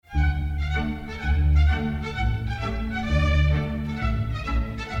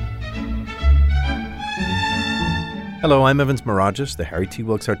Hello, I'm Evans Mirageous, the Harry T.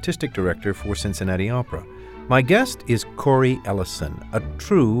 Wilkes Artistic Director for Cincinnati Opera. My guest is Corey Ellison, a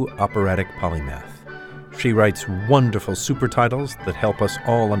true operatic polymath. She writes wonderful super titles that help us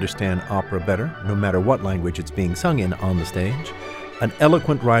all understand opera better, no matter what language it's being sung in on the stage, an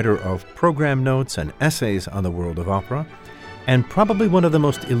eloquent writer of program notes and essays on the world of opera, and probably one of the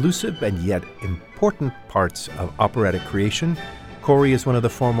most elusive and yet important parts of operatic creation. Corey is one of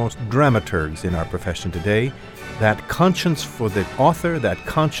the foremost dramaturgs in our profession today. That conscience for the author, that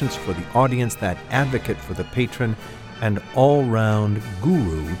conscience for the audience, that advocate for the patron, and all-round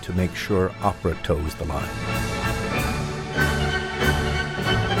guru to make sure opera toes the line.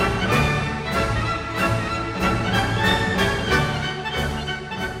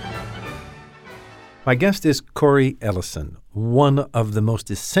 My guest is Corey Ellison, one of the most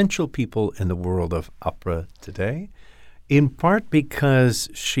essential people in the world of opera today, in part because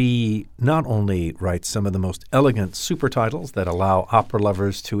she not only writes some of the most elegant super titles that allow opera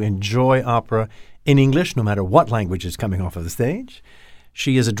lovers to enjoy opera in English, no matter what language is coming off of the stage.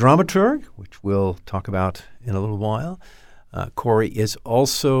 She is a dramaturg, which we'll talk about in a little while. Corey is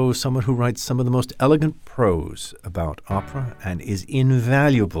also someone who writes some of the most elegant prose about opera and is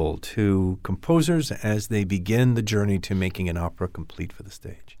invaluable to composers as they begin the journey to making an opera complete for the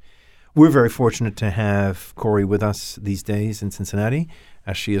stage. We're very fortunate to have Corey with us these days in Cincinnati,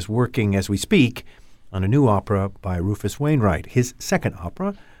 as she is working as we speak on a new opera by Rufus Wainwright, his second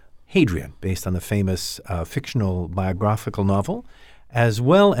opera, Hadrian, based on the famous fictional biographical novel. As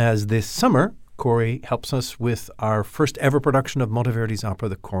well as this summer, Corey helps us with our first ever production of Monteverdi's opera,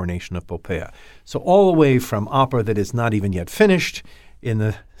 The Coronation of Poppea. So all the way from opera that is not even yet finished in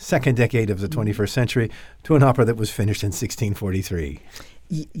the second decade of the 21st century to an opera that was finished in 1643.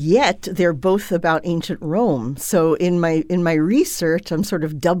 Yet they're both about ancient Rome. So in my research, I'm sort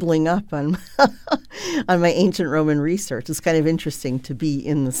of doubling up on on my ancient Roman research. It's kind of interesting to be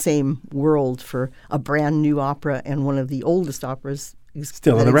in the same world for a brand new opera and one of the oldest operas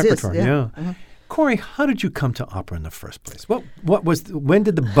still in the exists. repertoire. Yeah. Uh-huh. Corey, how did you come to opera in the first place? When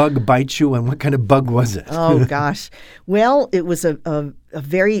did the bug bite you, and what kind of bug was it? Oh gosh, well, it was a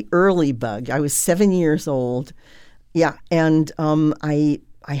very early bug. I was 7 years old. Yeah, and I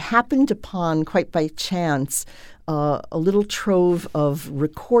happened upon, quite by chance, a little trove of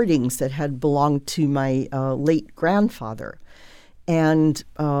recordings that had belonged to my late grandfather, and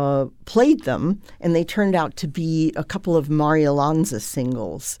played them, and they turned out to be a couple of Maria Lanza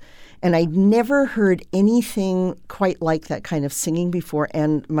singles. And I'd never heard anything quite like that kind of singing before,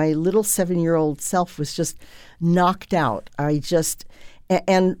 and my little 7-year-old self was just knocked out.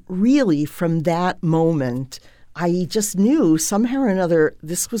 And really from that moment, I just knew somehow or another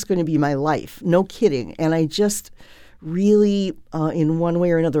this was going to be my life. No kidding. And I just really, in one way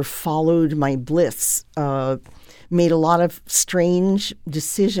or another, followed my bliss, made a lot of strange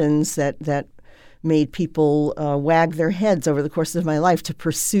decisions that made people wag their heads over the course of my life to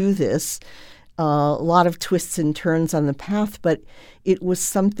pursue this. A lot of twists and turns on the path, but it was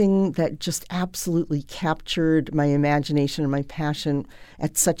something that just absolutely captured my imagination and my passion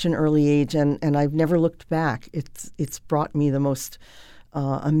at such an early age, and I've never looked back. It's brought me the most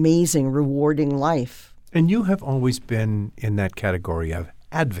amazing, rewarding life. And you have always been in that category of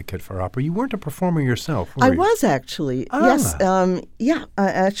advocate for opera. You weren't a performer yourself, were you? I was actually. Yes.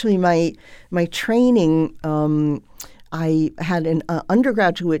 Actually, my training, I had an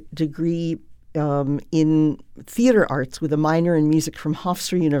undergraduate degree in theater arts with a minor in music from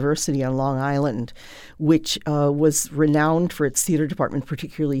Hofstra University on Long Island, which was renowned for its theater department,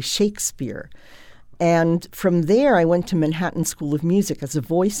 particularly Shakespeare. And from there, I went to Manhattan School of Music as a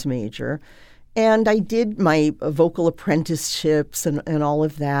voice major. And I did my vocal apprenticeships and all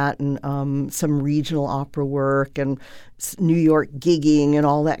of that, and some regional opera work and New York gigging and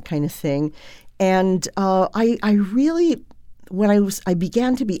all that kind of thing. And I really, when I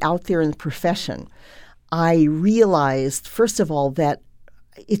began to be out there in the profession, I realized, first of all, that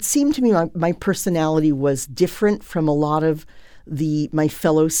it seemed to me my personality was different from a lot of my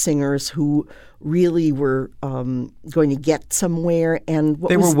fellow singers who really were going to get somewhere. And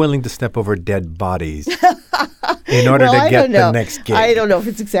they were willing to step over dead bodies in order to get the next gig. I don't know if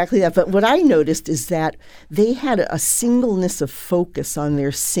it's exactly that. But what I noticed is that they had a singleness of focus on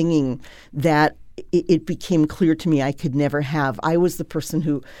their singing that it became clear to me I could never have. I was the person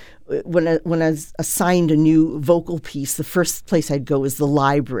who, when I was assigned a new vocal piece, the first place I'd go was the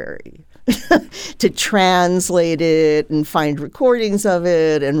library to translate it and find recordings of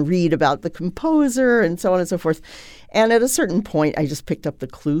it and read about the composer and so on and so forth. And at a certain point, I just picked up the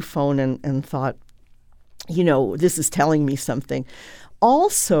clue phone and thought, this is telling me something.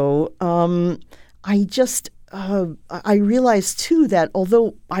 Also, I just I realized, too, that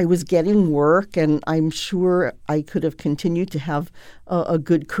although I was getting work and I'm sure I could have continued to have a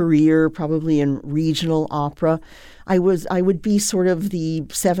good career, probably in regional opera, I would be sort of the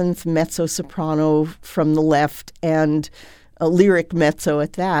seventh mezzo-soprano from the left and a lyric mezzo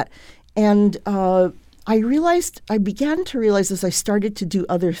at that. And I began to realize as I started to do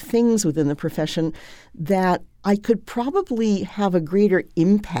other things within the profession that I could probably have a greater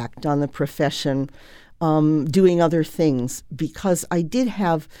impact on the profession doing other things, because I did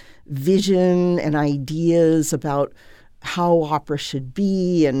have vision and ideas about how opera should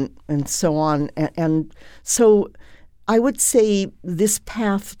be and so on. And so I would say this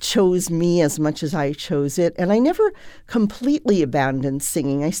path chose me as much as I chose it. And I never completely abandoned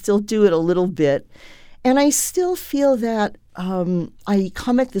singing. I still do it a little bit. And I still feel that I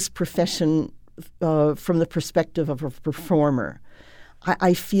come at this profession from the perspective of a performer.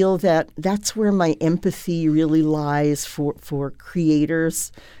 I feel that that's where my empathy really lies for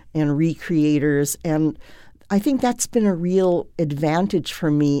creators and recreators. And I think that's been a real advantage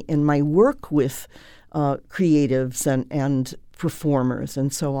for me in my work with creatives and performers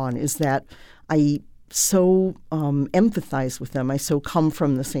and so on, is that I so empathize with them. I so come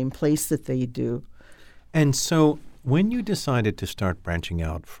from the same place that they do. And so when you decided to start branching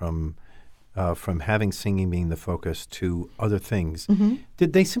out from having singing being the focus to other things,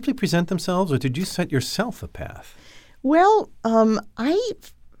 did they simply present themselves, or did you set yourself a path? Well,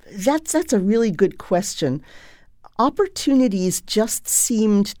 that's a really good question. Opportunities just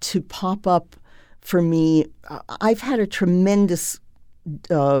seemed to pop up for me. I've had a tremendous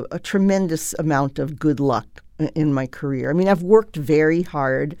amount of good luck in my career. I mean, I've worked very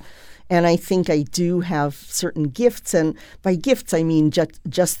hard. And I think I do have certain gifts. And by gifts, I mean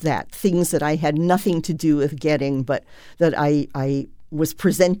just that, things that I had nothing to do with getting, but that I was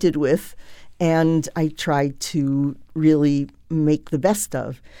presented with and I tried to really make the best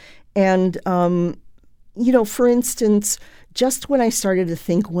of. And, for instance, just when I started to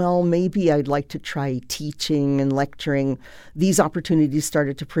think, well, maybe I'd like to try teaching and lecturing, these opportunities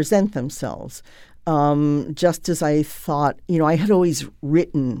started to present themselves. Just as I thought, I had always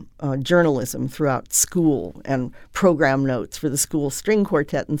written journalism throughout school and program notes for the school string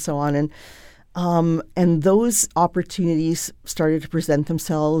quartet and so on. And those opportunities started to present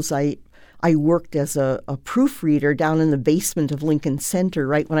themselves. I worked as a proofreader down in the basement of Lincoln Center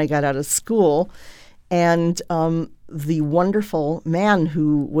right when I got out of school. And the wonderful man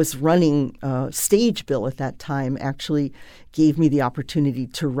who was running Stage Bill at that time actually gave me the opportunity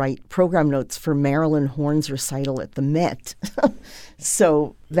to write program notes for Marilyn Horne's recital at the Met.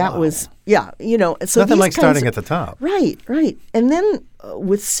 So that was, So nothing like starting at the top. Right. And then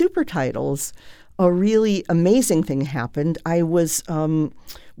with Super Titles, a really amazing thing happened. I was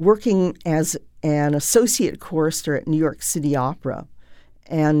working as an associate chorister at New York City Opera.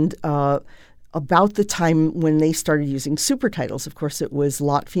 And about the time when they started using Super Titles, of course, it was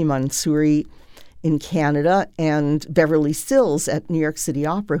Lotfi Mansouri in Canada and Beverly Sills at New York City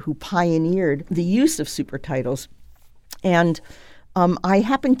Opera who pioneered the use of Super Titles. And I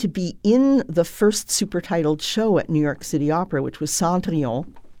happened to be in the first Super Titled show at New York City Opera, which was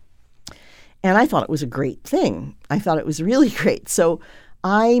Cendrillon. And I thought it was a great thing. I thought it was really great. So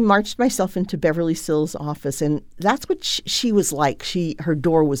I marched myself into Beverly Sills' office, and that's what she was like. Her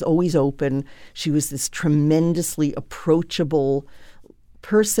door was always open. She was this tremendously approachable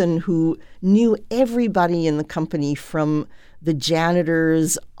person who knew everybody in the company, from the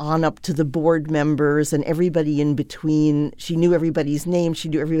janitors on up to the board members and everybody in between. She knew everybody's name. She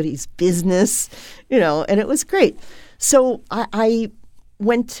knew everybody's business, and it was great. So I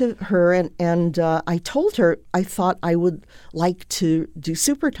went to her and I told her I thought I would like to do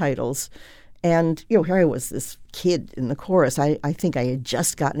Super Titles. And, here I was, this kid in the chorus. I think I had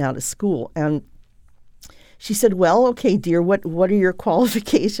just gotten out of school. And she said, well, okay, dear, what are your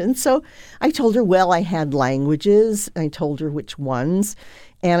qualifications? So I told her, well, I had languages. I told her which ones.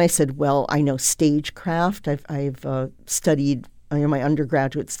 And I said, well, I know stagecraft. I've studied, my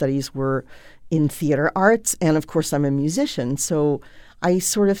undergraduate studies were in theater arts. And, of course, I'm a musician. So I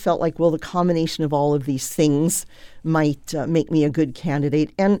sort of felt like, well, the combination of all of these things might make me a good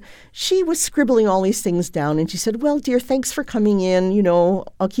candidate. And she was scribbling all these things down, and she said, well, dear, thanks for coming in. I'll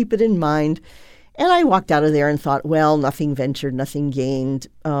keep it in mind. And I walked out of there and thought, well, nothing ventured, nothing gained,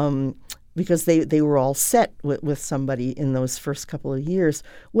 because they were all set with somebody in those first couple of years.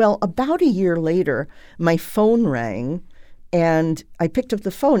 Well, about a year later, my phone rang, and I picked up the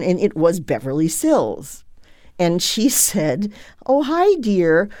phone, and it was Beverly Sills. And she said, oh, hi,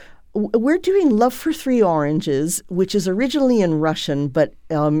 dear. We're doing Love for Three Oranges, which is originally in Russian, but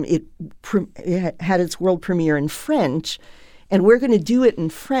it had its world premiere in French, and we're going to do it in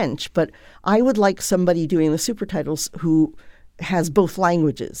French. But I would like somebody doing the super titles who has both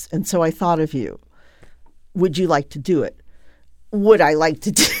languages, and so I thought of you. Would you like to do it? Would I like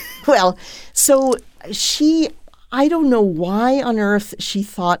to do Well, so I don't know why on earth she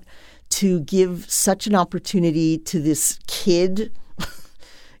thought to give such an opportunity to this kid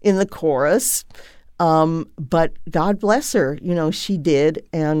in the chorus. But God bless her, she did.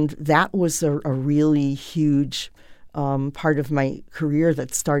 And that was a really huge part of my career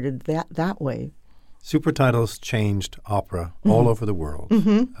that started that way. Super titles changed opera all over the world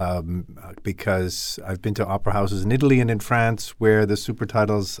because I've been to opera houses in Italy and in France where the super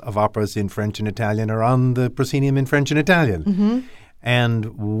titles of operas in French and Italian are on the proscenium in French and Italian.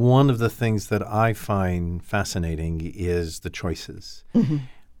 And one of the things that I find fascinating is the choices.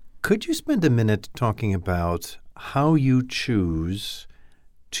 Could you spend a minute talking about how you choose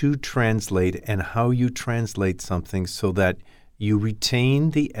to translate and how you translate something so that you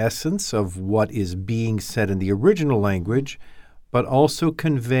retain the essence of what is being said in the original language, but also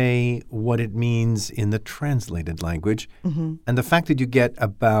convey what it means in the translated language? And the fact that you get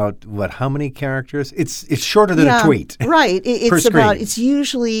about, how many characters? It's shorter than a tweet. Right. It's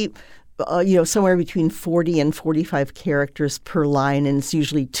usually somewhere between 40 and 45 characters per line, and it's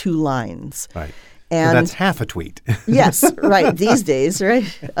usually 2 lines. Right. And so that's half a tweet. Yes, right. These days, right?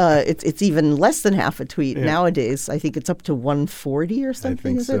 It's even less than half a tweet nowadays. I think it's up to 140 or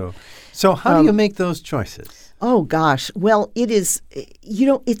something. I think so. So how do you make those choices? Oh, gosh. Well, it is,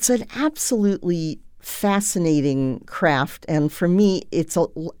 it's an absolutely fascinating craft. And for me, it's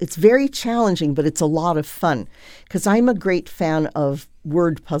very challenging, but it's a lot of fun because I'm a great fan of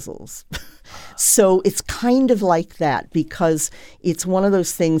word puzzles. So it's kind of like that because it's one of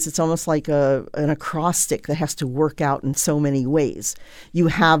those things, it's almost like an acrostic that has to work out in so many ways. You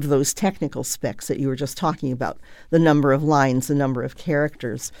have those technical specs that you were just talking about, the number of lines, the number of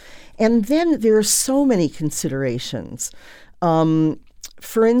characters. And then there are so many considerations.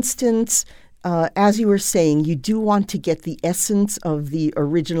 For instance, as you were saying, you do want to get the essence of the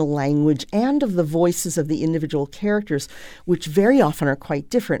original language and of the voices of the individual characters, which very often are quite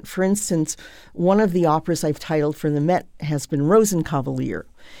different. For instance, one of the operas I've titled for the Met has been Rosenkavalier.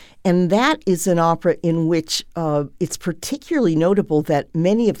 And that is an opera in which it's particularly notable that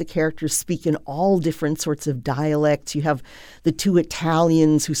many of the characters speak in all different sorts of dialects. You have the 2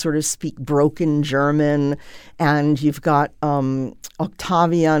 Italians who sort of speak broken German, and you've got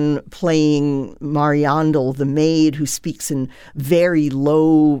Octavian playing Mariandel, the maid, who speaks in very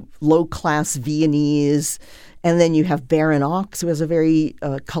low-class Viennese. And then you have Baron Ochs, who has a very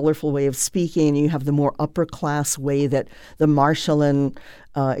colorful way of speaking, and you have the more upper-class way that the Marschallin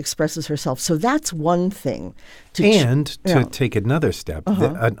expresses herself. So that's one thing. To take another step,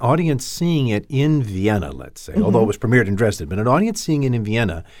 an audience seeing it in Vienna, let's say, although it was premiered in Dresden, but an audience seeing it in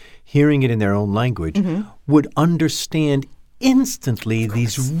Vienna, hearing it in their own language, would understand instantly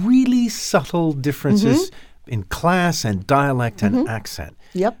these really subtle differences in class and dialect and accent.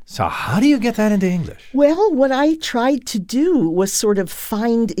 Yep. So how do you get that into English? Well, what I tried to do was sort of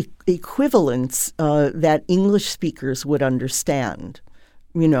find equivalents that English speakers would understand.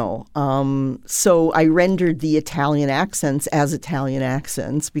 So I rendered the Italian accents as Italian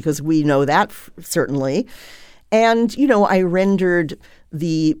accents because we know that certainly. And, I rendered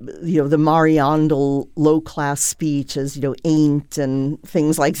the Mariandel low-class speech as, ain't and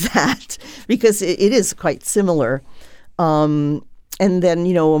things like that because it is quite similar. And then,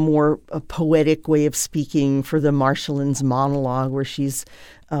 a more poetic way of speaking for the Marschallin's monologue where she's,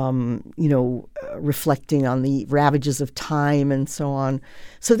 reflecting on the ravages of time and so on.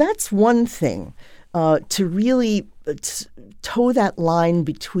 So that's one thing, to really toe that line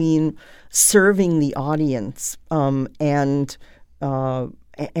between serving the audience and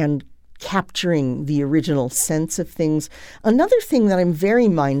capturing the original sense of things. Another thing that I'm very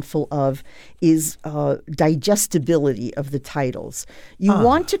mindful of is digestibility of the titles. You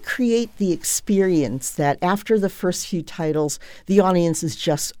want to create the experience that after the first few titles, the audience is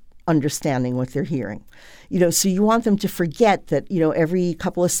just understanding what they're hearing. So you want them to forget that, every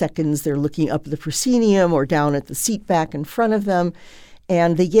couple of seconds they're looking up at the proscenium or down at the seat back in front of them,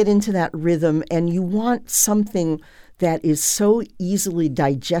 and they get into that rhythm, and you want something that is so easily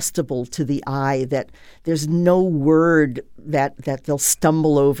digestible to the eye that there's no word that they'll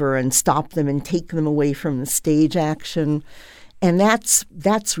stumble over and stop them and take them away from the stage action. And that's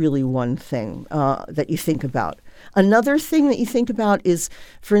really one thing that you think about. Another thing that you think about is,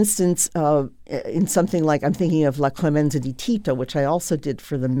 for instance, in something like, I'm thinking of La Clemenza di Tito, which I also did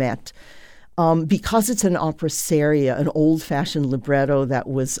for the Met. Because it's an opera seria, an old-fashioned libretto that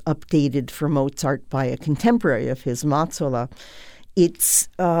was updated for Mozart by a contemporary of his, Mazzola, it's,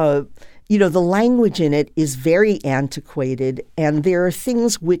 the language in it is very antiquated, and there are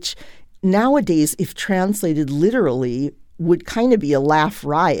things which nowadays, if translated literally, would kind of be a laugh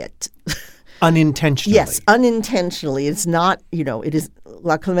riot. Unintentionally. Yes, unintentionally. It's not, it is,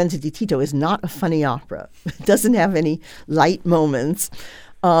 La Clemenza di Tito is not a funny opera. It doesn't have any light moments.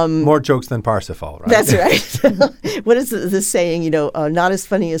 More jokes than Parsifal, right? That's right. What is the saying? Not as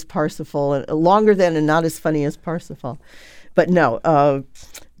funny as Parsifal, and longer than and not as funny as Parsifal. But no.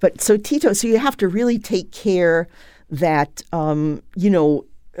 So Tito. So you have to really take care that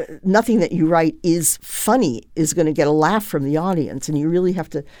nothing that you write is funny is going to get a laugh from the audience, and you really have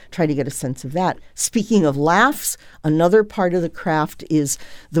to try to get a sense of that. Speaking of laughs, another part of the craft is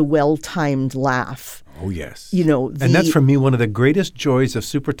the well-timed laugh. Oh, yes. And that's for me one of the greatest joys of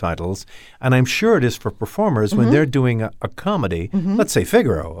super titles, and I'm sure it is for performers when they're doing a comedy, let's say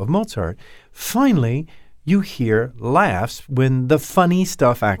Figaro of Mozart. Finally, you hear laughs when the funny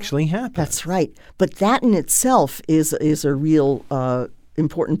stuff actually happens. That's right. But that in itself is a real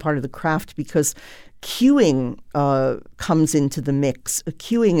important part of the craft, because cueing comes into the mix.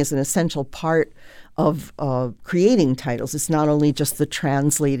 Cueing is an essential part of creating titles. It's not only just the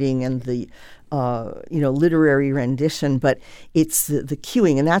translating and the literary rendition, but it's the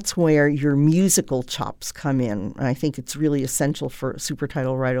cueing, and that's where your musical chops come in. And I think it's really essential for super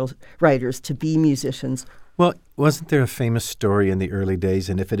title writers to be musicians. Well, wasn't there a famous story in the early days,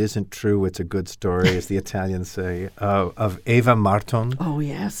 and if it isn't true, it's a good story, as the Italians say, of Eva Marton? Oh,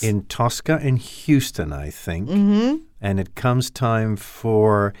 yes. In Tosca and Houston, I think. And it comes time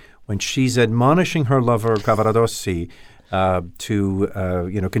for when she's admonishing her lover, Cavaradossi,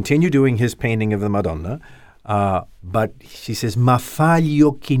 to continue doing his painting of the Madonna. But she says, ma fa gli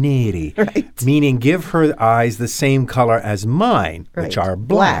occhi neri, right. Meaning give her eyes the same color as mine, right. which are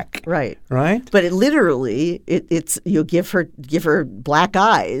black. Right. Right? But it literally, it's you give her black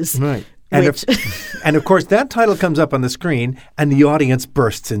eyes. Right. And, and of course, that title comes up on the screen, and the audience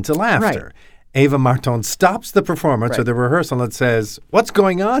bursts into laughter. Right. Eva Marton stops the performance or the rehearsal and says, "What's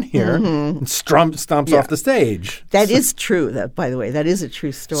going on here?" and stomps off the stage. That is true. By the way, that is a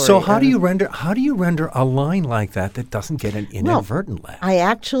true story. So how do you render a line like that doesn't get an inadvertent laugh? I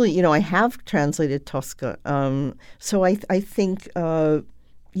actually, I have translated Tosca. So I think, I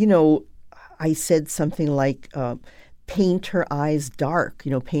said something like, "Paint her eyes dark."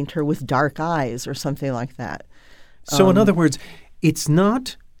 Paint her with dark eyes, or something like that. So in other words, it's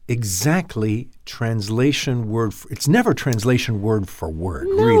not exactly translation word it's never translation word for word.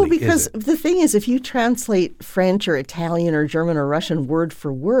 No, really, because the thing is, if you translate French or Italian or German or Russian word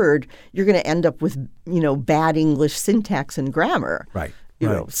for word, you're going to end up with bad English syntax and grammar. Right.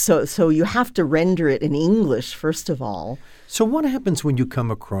 So you have to render it in English first of all. So what happens when you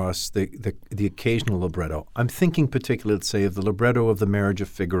come across the occasional libretto? I'm thinking particularly, let's say, of the libretto of The Marriage of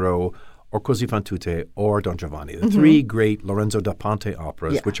Figaro, or Così fan tutte, or Don Giovanni, the three great Lorenzo da Ponte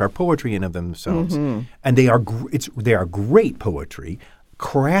operas, which are poetry in of themselves, and they are great poetry,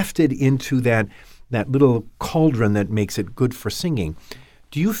 crafted into that little cauldron that makes it good for singing.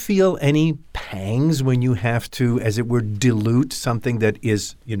 Do you feel any pangs when you have to, as it were, dilute something that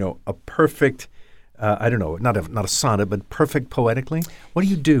is, a perfect? I don't know, not a sonnet, but perfect poetically? What do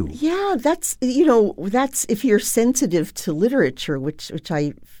you do? Yeah, that's if you're sensitive to literature, which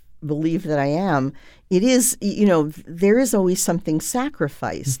I believe that I am, it is, there is always something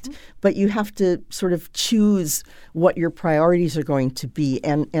sacrificed, but you have to sort of choose what your priorities are going to be.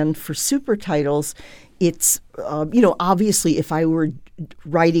 And for super titles, it's, obviously if I were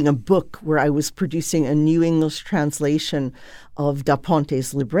writing a book where I was producing a new English translation of Da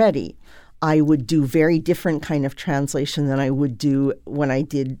Ponte's libretti, I would do very different kind of translation than I would do when I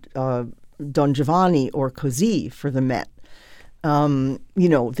did Don Giovanni or Così for the Met.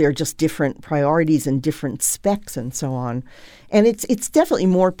 They're just different priorities and different specs and so on. And it's definitely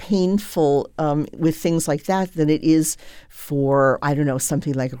more painful with things like that than it is for,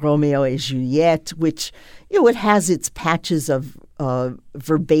 something like Romeo et Juliet, which, it has its patches of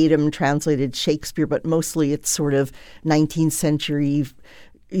verbatim translated Shakespeare, but mostly it's sort of 19th century,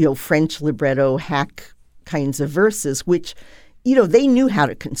 French libretto hack kinds of verses, which, they knew how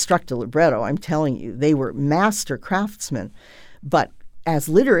to construct a libretto, I'm telling you. They were master craftsmen. But as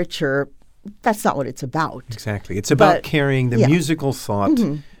literature, that's not what it's about. Exactly. It's about carrying the musical thought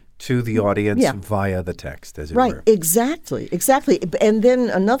to the audience via the text, as it were. Right, exactly. And then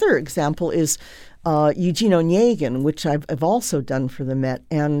another example is Eugene Onegin, which I've also done for the Met,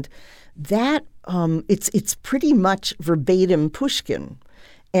 and that it's pretty much verbatim Pushkin.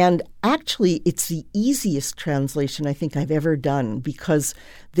 And actually, it's the easiest translation I think I've ever done, because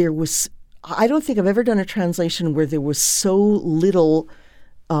I don't think I've ever done a translation where there was so little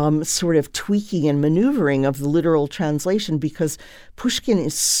sort of tweaking and maneuvering of the literal translation, because Pushkin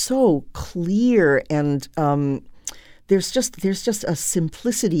is so clear, and there's just a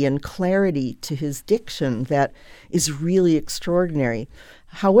simplicity and clarity to his diction that is really extraordinary.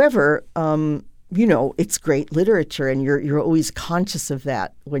 However, it's great literature, and you're always conscious of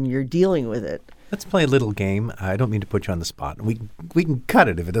that when you're dealing with it. Let's play a little game. I don't mean to put you on the spot. We can cut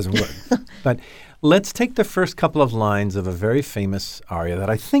it if it doesn't work. But let's take the first couple of lines of a very famous aria that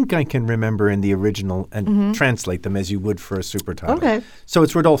I think I can remember in the original and translate them as you would for a super title. Okay. So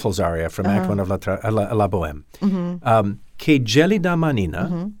it's Rodolfo's aria from Act 1 of La Bohème. Che gelida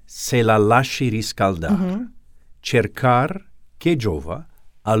manina se la lasci riscaldar, cercar che giova,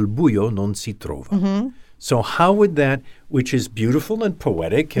 al buio non si trova. So how would that, which is beautiful and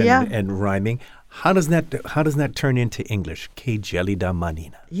poetic and rhyming, how does that turn into English? Che gelida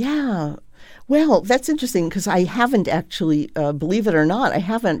manina. Yeah. Well, that's interesting, because I haven't actually, believe it or not, I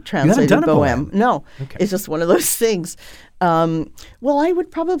haven't translated Bohème. No, okay. It's just one of those things. Well, I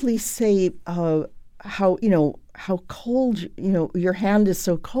would probably say how cold, your hand is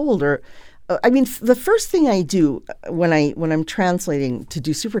so cold, or the first thing I do when I'm translating to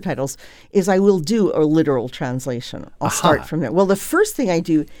do super titles is I will do a literal translation. I'll start from there. Well, the first thing I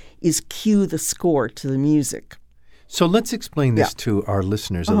do is cue the score to the music. So let's explain this to our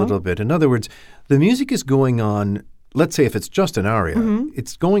listeners a little bit. In other words, the music is going on, let's say if it's just an aria,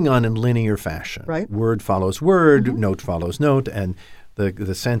 it's going on in linear fashion. Right. Word follows word, note follows note, and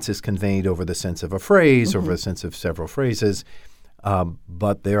the sense is conveyed over the sense of a phrase, over the sense of several phrases.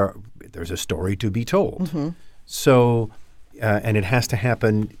 But there's a story to be told. So, and it has to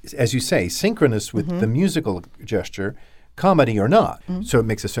happen, as you say, synchronous with the musical gesture, comedy or not. So it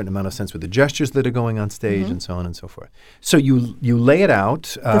makes a certain amount of sense with the gestures that are going on stage and so on and so forth. So you lay it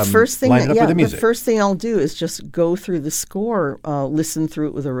out, the first thing line it up with the music. The first thing I'll do is just go through the score, listen through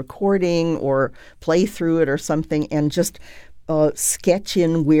it with a recording or play through it or something, and just sketch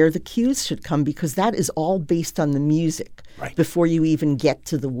in where the cues should come, because that is all based on the music before you even get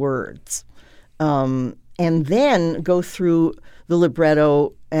to the words. And then go through the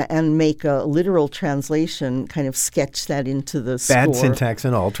libretto and make a literal translation, kind of sketch that into the score. Bad syntax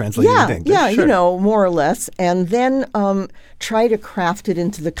and all, translated into English. Yeah, sure. More or less. And then try to craft it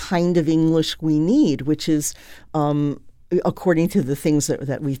into the kind of English we need, which is according to the things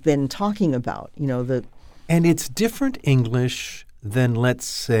that we've been talking about. And it's different English than, let's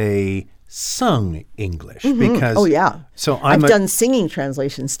say, sung English. Because so I've done singing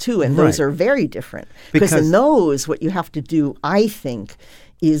translations too, and those are very different. Because in those, what you have to do, I think,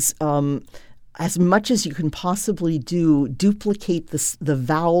 is as much as you can possibly duplicate the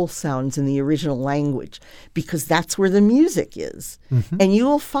vowel sounds in the original language, because that's where the music is. And you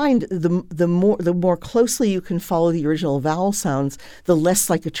will find the more closely you can follow the original vowel sounds, the less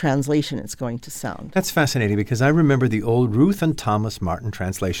like a translation it's going to sound. That's fascinating, because I remember the old Ruth and Thomas Martin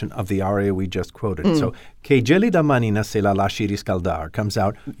translation of the aria we just quoted. So, che gelida manina se la lasci riscaldar comes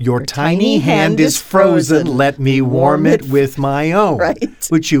out, your tiny hand is frozen, let me warm it with my own,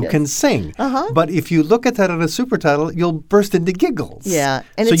 which you can sing. But if you look at that on a super title, you'll burst into giggles. Yeah,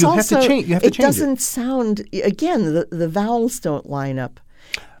 and so it's also, it doesn't sound, again, the vowels don't line up.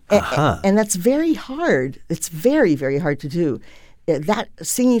 And that's very hard. It's very, very hard to do. That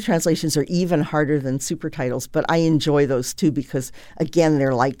singing translations are even harder than super titles, but I enjoy those too, because, again,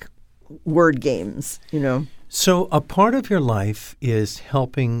 they're like word games, So a part of your life is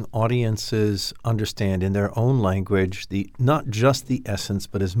helping audiences understand in their own language not just the essence,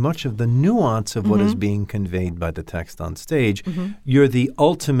 but as much of the nuance of what is being conveyed by the text on stage. You're the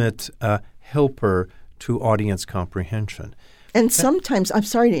ultimate helper to audience comprehension. And sometimes, I'm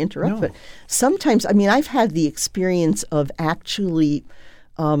sorry to interrupt, but sometimes, I've had the experience of actually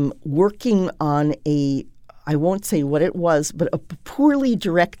working on I won't say what it was, but a poorly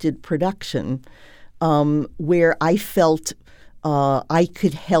directed production where I felt I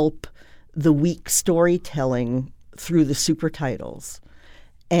could help the weak storytelling through the super titles.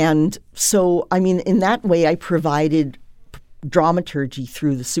 And so, in that way, I provided dramaturgy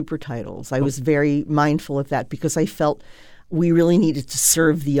through the super titles. I was very mindful of that, because I felt we really needed to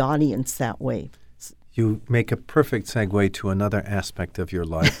serve the audience that way. You make a perfect segue to another aspect of your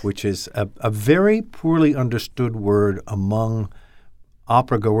life, which is a very poorly understood word among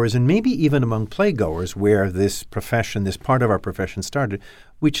opera goers and maybe even among playgoers where this profession, this part of our profession started,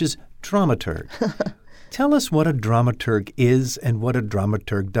 which is dramaturg. Tell us what a dramaturg is and what a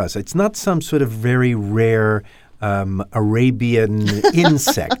dramaturg does. It's not some sort of very rare Arabian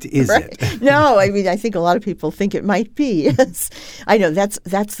insect, is it? No, I mean, I think a lot of people think it might be. Yes. I know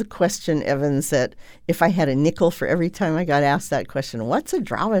that's the question, Evans, that if I had a nickel for every time I got asked that question, what's a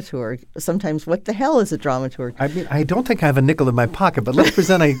dramaturg? Sometimes, what the hell is a dramaturg? I mean, I don't think I have a nickel in my pocket, but let's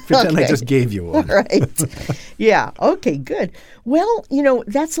pretend I just gave you one. Right. Yeah. Okay, good. Well,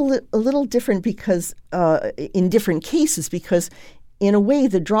 that's a little different because in different cases, because in a way,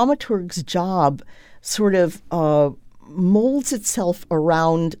 the dramaturg's job sort of molds itself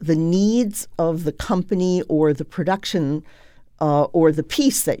around the needs of the company or the production or the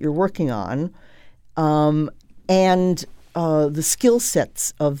piece that you're working on, and the skill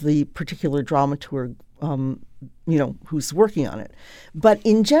sets of the particular dramaturg, who's working on it. But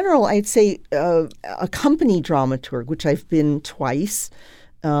in general, I'd say a company dramaturg, which I've been twice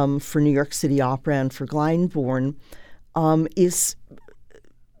for New York City Opera and for Glyndebourne, is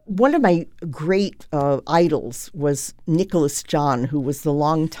one of my great idols was Nicholas John, who was the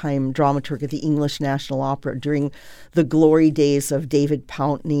longtime dramaturg at the English National Opera during the glory days of David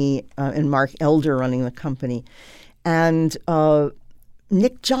Pountney and Mark Elder running the company. And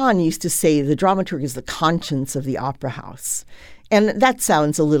Nick John used to say the dramaturg is the conscience of the opera house. And that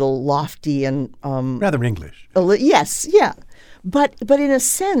sounds a little lofty and rather English. Yes, yeah. But in a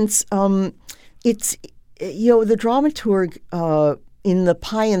sense, it's, the dramaturg in the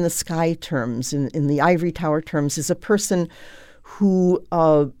pie in the sky terms, in the ivory tower terms, is a person who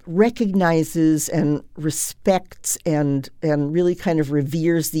recognizes and respects and really kind of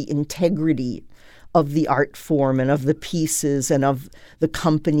reveres the integrity of the art form and of the pieces and of the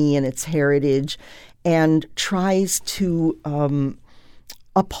company and its heritage, and tries to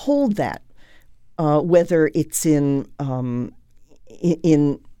uphold that, whether it's in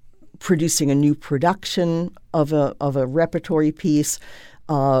producing a new production of a repertory piece,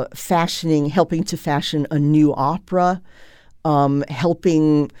 helping to fashion a new opera,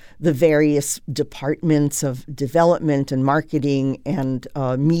 helping the various departments of development and marketing and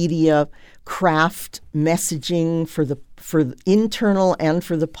media craft messaging for the internal and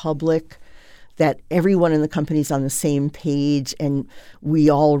for the public, that everyone in the company is on the same page and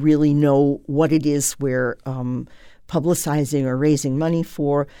we all really know what it is we're publicizing or raising money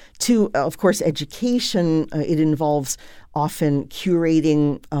for. To, of course, education. It involves often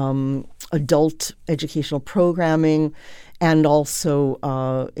curating adult educational programming and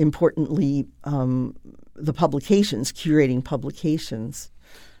also, importantly, the publications, curating publications.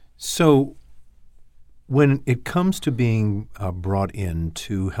 So when it comes to being brought in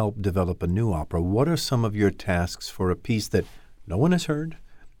to help develop a new opera, what are some of your tasks for a piece that no one has heard?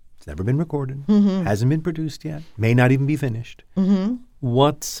 It's never been recorded, hasn't been produced yet, may not even be finished.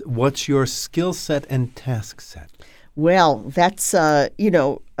 What's your skill set and task set? Well, that's, it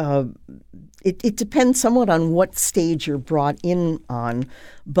depends somewhat on what stage you're brought in on.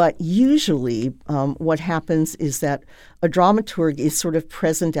 But usually what happens is that a dramaturg is sort of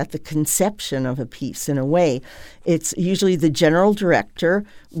present at the conception of a piece in a way. It's usually the general director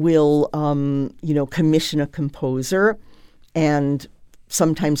will, commission a composer and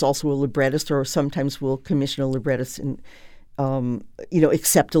sometimes also a librettist, or sometimes we'll commission a librettist and,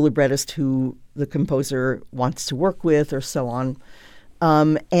 accept a librettist who the composer wants to work with, or so on.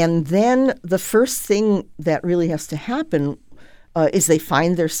 And then the first thing that really has to happen is they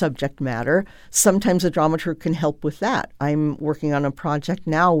find their subject matter. Sometimes a dramaturg can help with that. I'm working on a project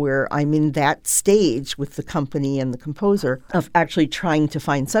now where I'm in that stage with the company and the composer of actually trying to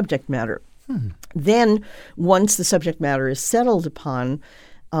find subject matter. Then, once the subject matter is settled upon,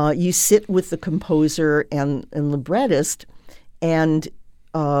 you sit with the composer and librettist and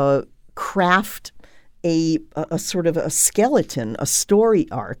craft a sort of a skeleton, a story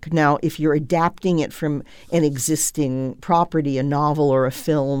arc. Now, if you're adapting it from an existing property, a novel or a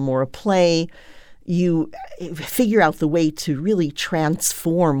film or a play, you figure out the way to really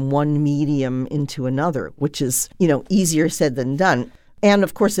transform one medium into another, which is, easier said than done. And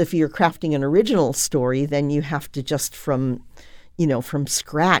of course, if you're crafting an original story, then you have to just from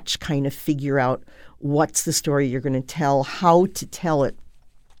scratch kind of figure out what's the story you're going to tell, how to tell it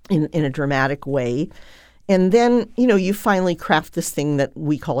in a dramatic way. And then, you finally craft this thing that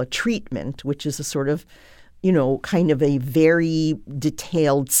we call a treatment, which is a sort of, kind of a very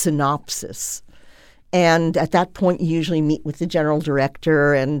detailed synopsis. And at that point, you usually meet with the general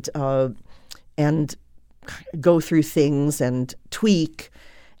director and go through things and tweak.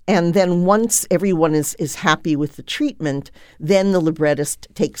 And then once everyone is happy with the treatment, then the librettist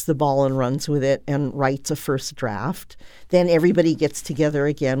takes the ball and runs with it and writes a first draft. Then everybody gets together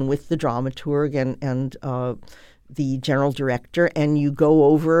again with the dramaturg and the general director, and you go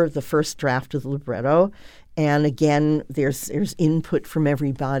over the first draft of the libretto. And again, there's input from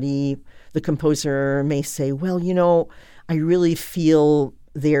everybody. The composer may say, well, I really feel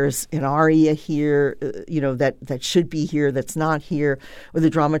there's an aria here, that should be here, that's not here. Or the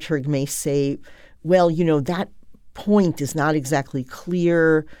dramaturg may say, well, that point is not exactly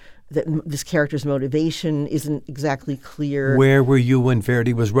clear, that this character's motivation isn't exactly clear. Where were you when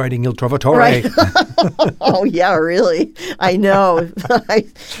Verdi was writing Il Trovatore? Right. Oh, yeah, really. I know.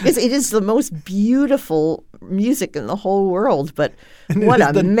 It is the most beautiful music in the whole world, but what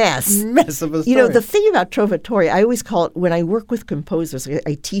a mess. Mess of a story. The thing about Trovatore, I always call it, when I work with composers,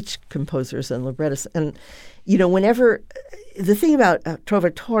 I teach composers and librettists, and, whenever, the thing about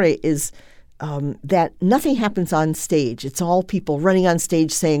Trovatore is that nothing happens on stage. It's all people running on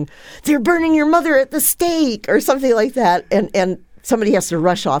stage saying, they're burning your mother at the stake, or something like that, and somebody has to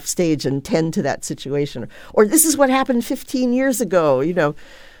rush off stage and tend to that situation. Or this is what happened 15 years ago,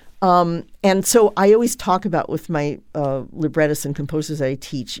 And so I always talk about with my librettists and composers I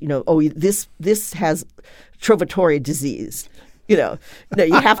teach, this has Trovatore disease. No, we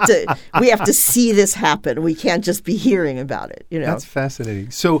have to see this happen. We can't just be hearing about it. That's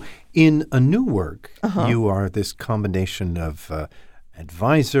fascinating. So in a new work, you are this combination of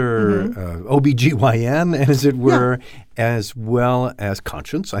advisor, OBGYN, as it were, as well as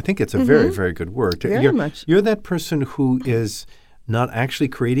conscience. I think it's a very, very good word. Very much. You're that person who is not actually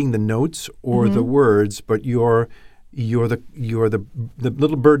creating the notes or the words, but you're the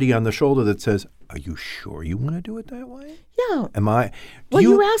little birdie on the shoulder that says, "Are you sure you want to do it that way?" Yeah. Am I?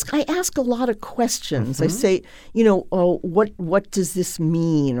 I ask a lot of questions. I say, what does this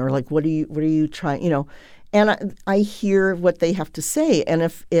mean, or like, what are you trying, and I hear what they have to say, and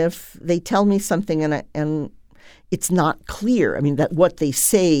if they tell me something and it's not clear, I mean, that what they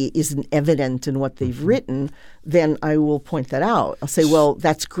say isn't evident in what they've written, then I will point that out. I'll say, well,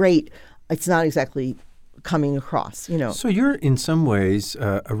 that's great. It's not exactly coming across, So you're in some ways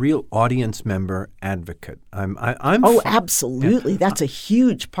a real audience member advocate. Absolutely. That's a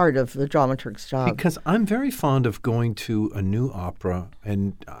huge part of the dramaturg's job. Because I'm very fond of going to a new opera,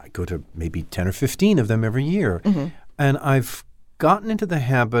 and I go to maybe 10 or 15 of them every year. And I've gotten into the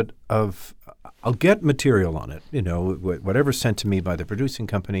habit of, I'll get material on it, whatever's sent to me by the producing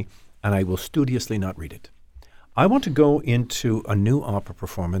company, and I will studiously not read it. I want to go into a new opera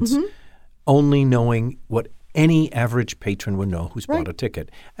performance only knowing what any average patron would know who's bought a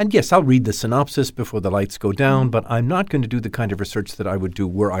ticket. And yes, I'll read the synopsis before the lights go down, but I'm not going to do the kind of research that I would do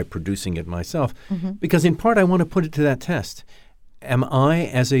were I producing it myself, because in part I want to put it to that test. Am I,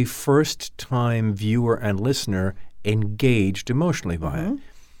 as a first-time viewer and listener, engaged emotionally by it?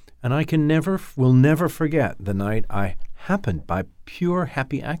 And I will never forget the night I happened, by pure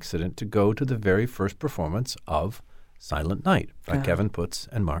happy accident, to go to the very first performance of Silent Night by Kevin Putz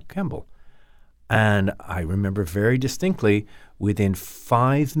and Mark Campbell. And I remember very distinctly, within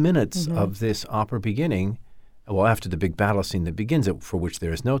 5 minutes of this opera beginning, after the big battle scene that begins it, for which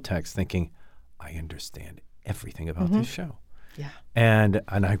there is no text, thinking, I understand everything about this show. Yeah. And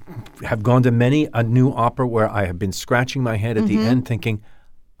I have gone to many a new opera where I have been scratching my head at the end thinking,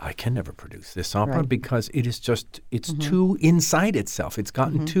 I can never produce this opera because it is just, it's too inside itself. It's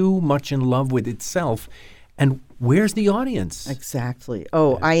gotten too much in love with itself. And where's the audience? Exactly.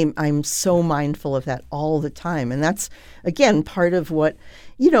 Oh, I'm so mindful of that all the time. And that's, again, part of what,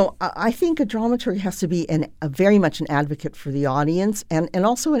 I think a dramaturg has to be very much an advocate for the audience and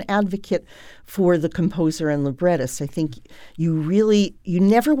also an advocate for the composer and librettist. I think you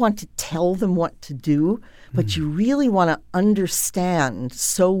never want to tell them what to do, but you really want to understand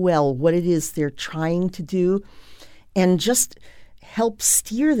so well what it is they're trying to do and just help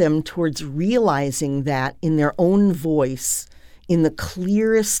steer them towards realizing that in their own voice in the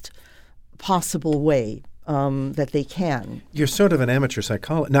clearest possible way that they can. You're sort of an amateur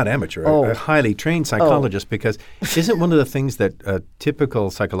psychologist, not amateur, a highly trained psychologist, because isn't one of the things that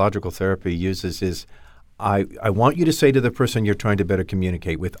typical psychological therapy uses is, I want you to say to the person you're trying to better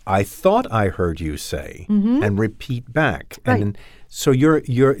communicate with, I thought I heard you say, and repeat back. Right. And so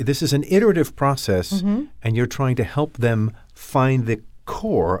this is an iterative process, and you're trying to help them find the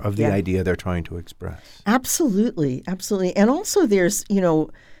core of the idea they're trying to express. Absolutely, absolutely. And also there's,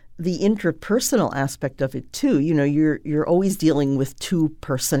 the interpersonal aspect of it too. You're always dealing with two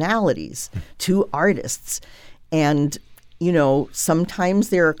personalities, two artists. And, sometimes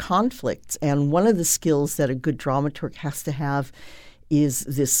there are conflicts. And one of the skills that a good dramaturg has to have is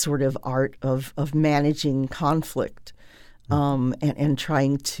this sort of art of managing conflict. And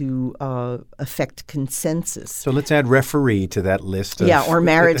trying to affect consensus. So let's add referee to that list. Or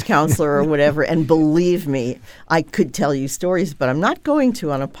marriage counselor or whatever. And believe me, I could tell you stories, but I'm not going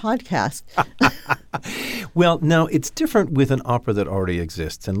to on a podcast. Well, now it's different with an opera that already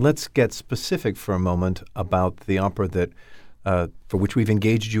exists. And let's get specific for a moment about the opera that for which we've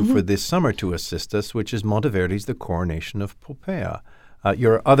engaged you for this summer to assist us, which is Monteverdi's The Coronation of Poppea,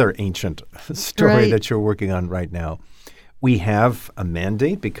 your other ancient story that you're working on right now. We have a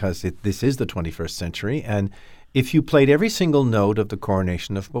mandate because this is the 21st century, and if you played every single note of the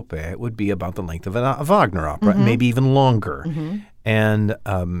Coronation of Poppea, it would be about the length of a Wagner opera, maybe even longer. And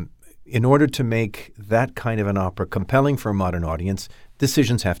in order to make that kind of an opera compelling for a modern audience,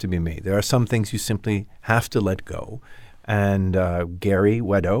 decisions have to be made. There are some things you simply have to let go. And Gary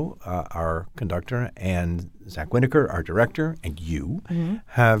Wedo, our conductor, and Zach Winokur, our director, and you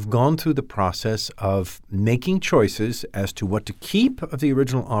have gone through the process of making choices as to what to keep of the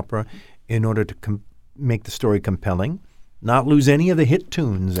original opera in order to make the story compelling, not lose any of the hit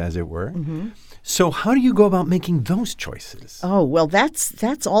tunes, as it were. So how do you go about making those choices? Oh, well,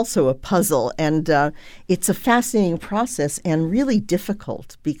 that's also a puzzle, and it's a fascinating process and really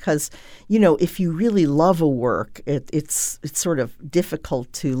difficult because, if you really love a work, it's sort of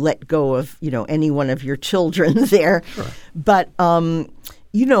difficult to let go of, any one of your children there. Sure. But,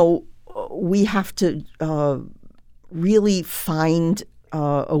 we have to really find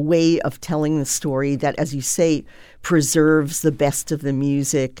a way of telling the story that, as you say, preserves the best of the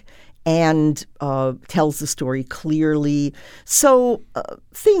music and tells the story clearly. So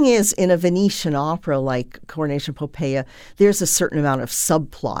thing is, in a Venetian opera like Coronation of Poppea, there's a certain amount of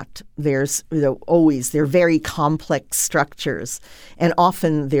subplot. There's they're very complex structures. And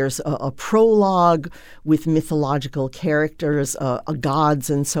often there's a prologue with mythological characters, gods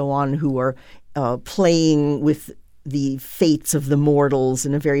and so on, who are playing with the fates of the mortals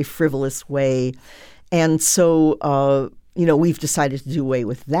in a very frivolous way. And so we've decided to do away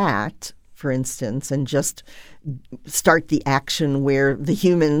with that, for instance, and just start the action where the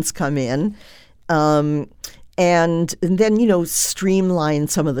humans come in. And then, streamline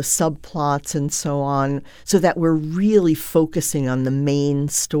some of the subplots and so on so that we're really focusing on the main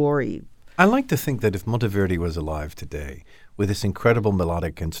story. I like to think that if Monteverdi was alive today, with this incredible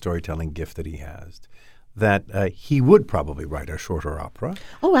melodic and storytelling gift that he has, that he would probably write a shorter opera.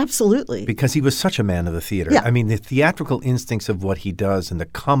 Oh, absolutely. Because he was such a man of the theater. Yeah. I mean, the theatrical instincts of what he does and the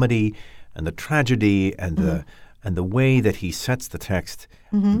comedy and the tragedy and the way that he sets the text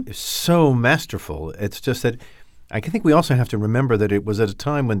is so masterful. It's just that I think we also have to remember that it was at a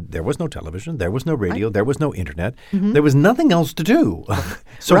time when there was no television, there was no radio, there was no internet, there was nothing else to do.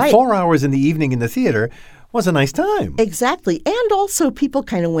 So 4 hours in the evening in the theater was a nice time. Exactly. And also people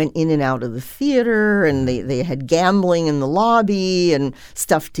kind of went in and out of the theater, and they had gambling in the lobby and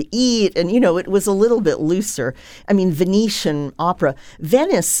stuff to eat. And, it was a little bit looser. I mean, Venetian opera.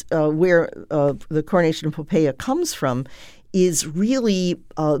 Venice, where the Coronation of Poppea comes from, is really,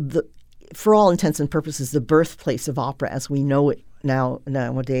 for all intents and purposes, the birthplace of opera as we know it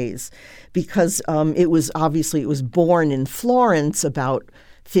nowadays. Because it was born in Florence about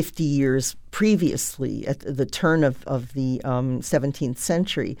 50 years previously at the turn of the 17th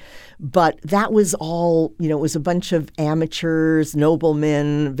century. But that was all, it was a bunch of amateurs,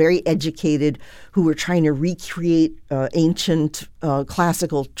 noblemen, very educated, who were trying to recreate ancient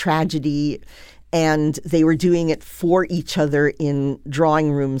classical tragedy. And they were doing it for each other in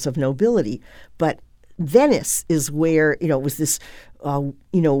drawing rooms of nobility. But Venice is where, it was this,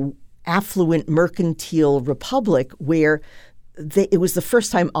 affluent mercantile republic where it was the first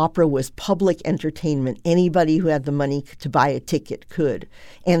time opera was public entertainment. Anybody who had the money to buy a ticket could.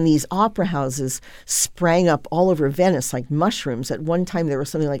 And these opera houses sprang up all over Venice like mushrooms. At one time, there were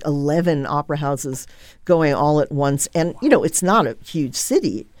something like 11 opera houses going all at once. And, it's not a huge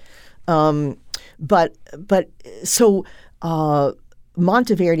city. But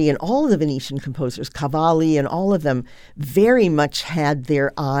Monteverdi and all of the Venetian composers, Cavalli and all of them, very much had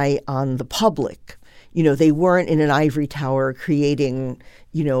their eye on the public. They weren't in an ivory tower creating,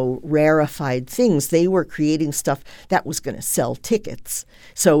 rarefied things. They were creating stuff that was going to sell tickets.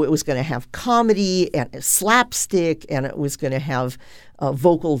 So it was going to have comedy and slapstick, and it was going to have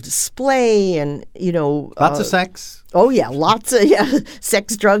vocal display and, lots of sex. Oh, yeah, lots of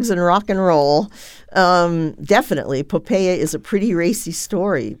sex, drugs, and rock and roll. Definitely. Poppea is a pretty racy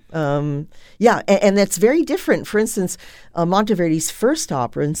story. And that's very different. For instance, Monteverdi's first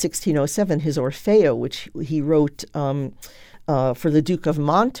opera in 1607, his Orfeo, which he wrote for the Duke of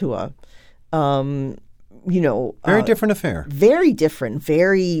Mantua, Very different affair. Very different,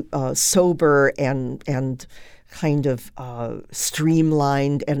 very sober and kind of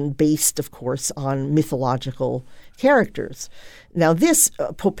streamlined and based, of course, on mythological characters. Now, this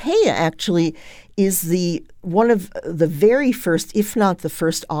Poppea actually is one of the very first, if not the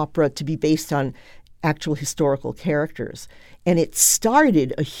first, opera to be based on actual historical characters. And it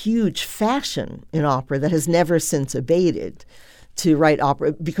started a huge fashion in opera that has never since abated to write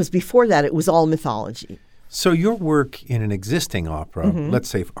opera, because before that it was all mythology. So your work in an existing opera, let's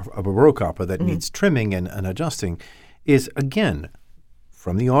say a Baroque opera that needs trimming and adjusting, is, again,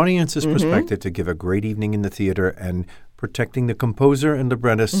 from the audience's perspective, to give a great evening in the theater and protecting the composer and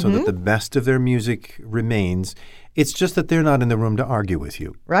librettist so that the best of their music remains. It's just that they're not in the room to argue with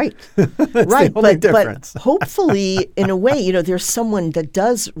you. Right. That's right. the only difference. But hopefully, in a way, there's someone that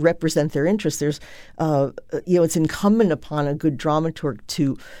does represent their interests. There's, it's incumbent upon a good dramaturg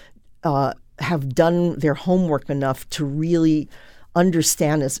to have done their homework enough to really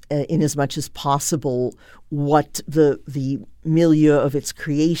understand in as much as possible what the milieu of its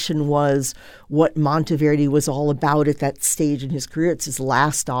creation was, what Monteverdi was all about at that stage in his career. It's his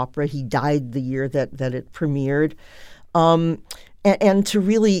last opera. He died the year that it premiered. And to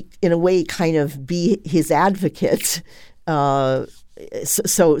really, in a way, kind of be his advocate. So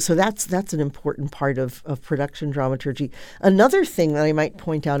that's an important part of production dramaturgy. Another thing that I might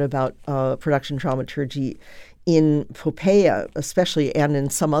point out about production dramaturgy in Poppea, especially, and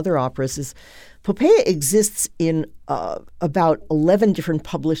in some other operas, is Poppea exists in about 11 different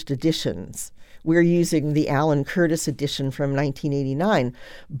published editions. We're using the Alan Curtis edition from 1989.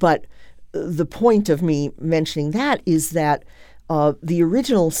 But the point of me mentioning that is that the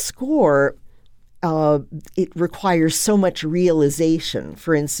original score, it requires so much realization.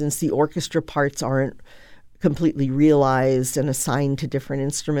 For instance, the orchestra parts aren't completely realized and assigned to different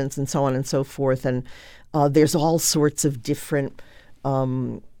instruments and so on and so forth. And there's all sorts of different,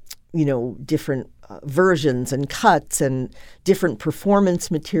 different versions and cuts and different performance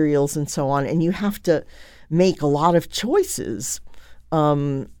materials and so on. And you have to make a lot of choices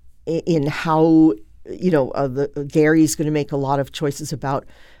in how, Gary's going to make a lot of choices about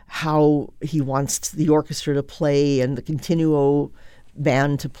how he wants the orchestra to play and the continuo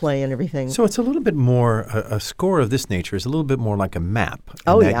band to play and everything. So it's a little bit more, a score of this nature is a little bit more like a map.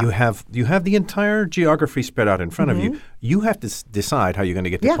 Yeah. You have the entire geography spread out in front of you. You have to decide how you're going to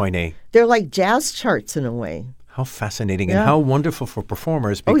get to point A. They're like jazz charts in a way. How fascinating and how wonderful for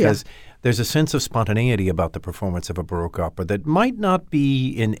performers, because there's a sense of spontaneity about the performance of a Baroque opera that might not be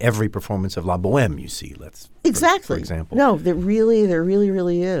in every performance of La Bohème you see, for example. No, there really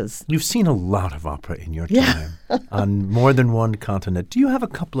is. You've seen a lot of opera in your time on more than one continent. Do you have a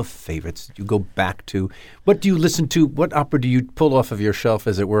couple of favorites that you go back to? What do you listen to? What opera do you pull off of your shelf,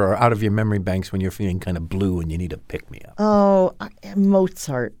 as it were, or out of your memory banks when you're feeling kind of blue and you need a pick-me-up? Oh,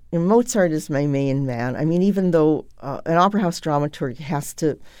 Mozart. And Mozart is my main man. I mean, even though an opera house dramaturg has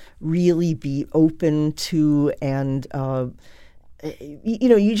to really be open to and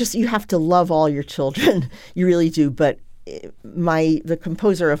you have to love all your children. You really do. But the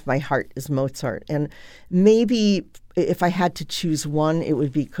composer of my heart is Mozart. And maybe if I had to choose one, it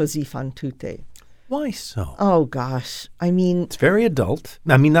would be Così fan tutte. Why so? Oh gosh, I mean, it's very adult.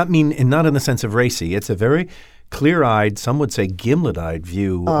 Not in the sense of racy. It's a very clear-eyed, some would say gimlet-eyed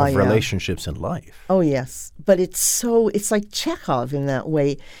view of relationships in life. Oh yes, but it's like Chekhov in that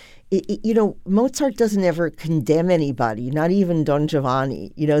way. Mozart doesn't ever condemn anybody, not even Don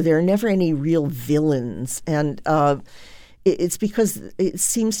Giovanni. There are never any real villains. And it's because it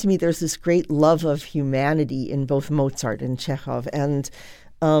seems to me there's this great love of humanity in both Mozart and Chekhov. And,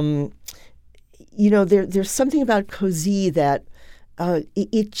 there's something about Così that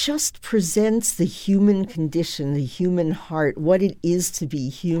it just presents the human condition, the human heart, what it is to be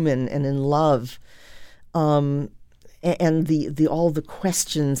human and in love. And the all the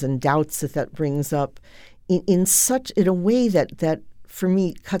questions and doubts that brings up in a way that for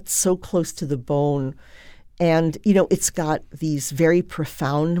me cuts so close to the bone. And it's got these very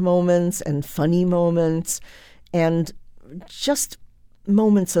profound moments and funny moments and just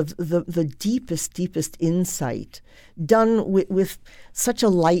moments of the deepest insight done with such a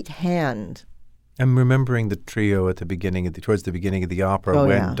light hand. I'm remembering the trio at towards the beginning of the opera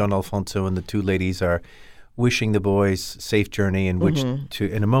when Don Alfonso and the two ladies are wishing the boys safe journey, in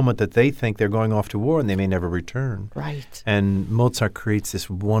a moment that they think they're going off to war and they may never return. Right. And Mozart creates this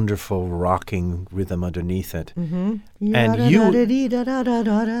wonderful rocking rhythm underneath it. Mm-hmm. And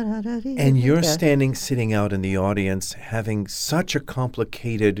you're sitting out in the audience having such a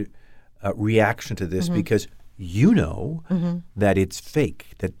complicated reaction to this because you know that it's fake,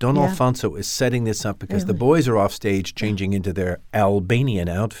 that Don Alfonso is setting this up because the boys are off stage changing into their Albanian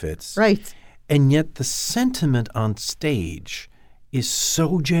outfits. Right. And yet the sentiment on stage is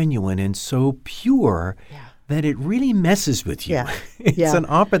so genuine and so pure that it really messes with you. Yeah. It's an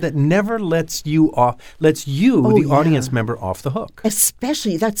opera that never lets you, the audience member, off the hook.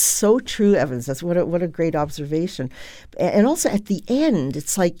 Especially, that's so true, Evans. That's what a great observation. And also at the end,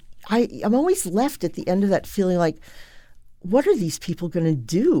 it's like, I'm always left at the end of that feeling like, what are these people going to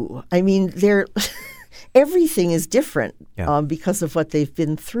do? I mean, everything is different because of what they've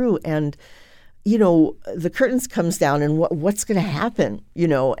been through. And, you know, the curtains comes down and what's going to happen, you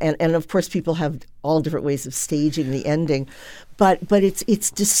know, and of course people have all different ways of staging the ending, but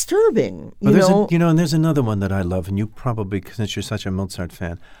it's disturbing, you know. And there's another one that I love, and you probably, since you're such a Mozart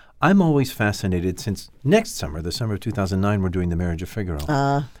fan, I'm always fascinated, since next summer, the summer of 2009, we're doing The Marriage of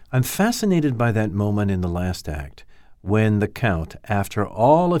Figaro. I'm fascinated by that moment in the last act when the Count, after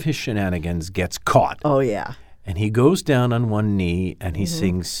all of his shenanigans, gets caught. Oh, yeah. And he goes down on one knee and he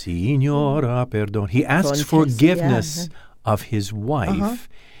sings, Signora, perdon. He asks forgiveness of his wife.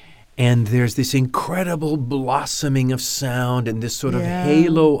 And there's this incredible blossoming of sound and this sort of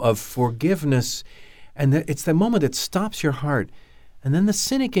halo of forgiveness. And it's the moment that stops your heart. And then the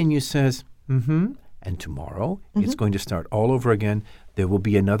cynic in you says, and tomorrow it's going to start all over again. There will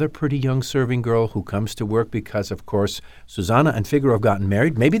be another pretty young serving girl who comes to work because, of course, Susanna and Figaro have gotten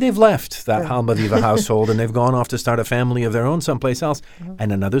married. Maybe they've left that Almaviva household and they've gone off to start a family of their own someplace else.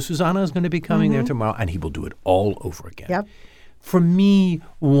 And another Susanna is going to be coming there tomorrow, and he will do it all over again. Yep. For me,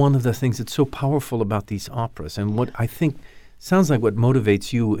 one of the things that's so powerful about these operas, and what I think sounds like what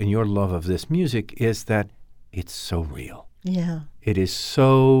motivates you in your love of this music, is that it's so real. Yeah. It is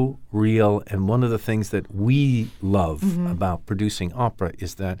so real, and one of the things that we love about producing opera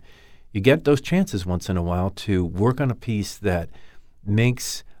is that you get those chances once in a while to work on a piece that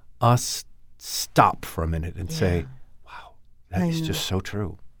makes us stop for a minute and say, wow, that is just so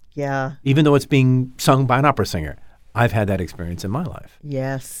true. Yeah. Even though it's being sung by an opera singer. I've had that experience in my life.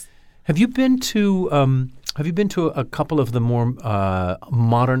 Yes. Have you been to a couple of the more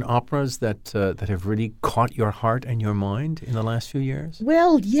modern operas that have really caught your heart and your mind in the last few years?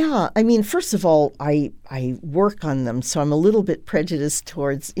 Well, yeah. I mean, first of all, I work on them, so I'm a little bit prejudiced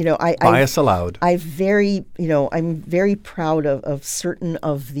towards, bias allowed. I'm very proud of certain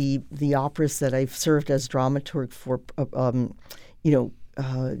of the operas that I've served as dramaturg for,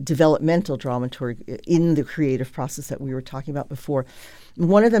 developmental dramaturg in the creative process that we were talking about before.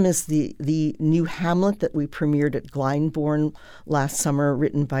 One of them is the new Hamlet that we premiered at Glyndebourne last summer,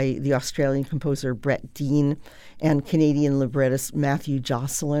 written by the Australian composer Brett Dean and Canadian librettist Matthew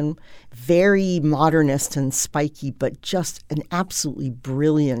Jocelyn. Very modernist and spiky, but just an absolutely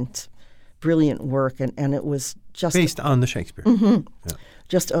brilliant work. And it was just based on the Shakespeare. Yeah.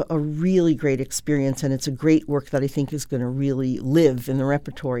 Just a really great experience, and it's a great work that I think is going to really live in the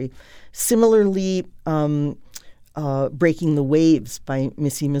repertory. Similarly, Breaking the Waves by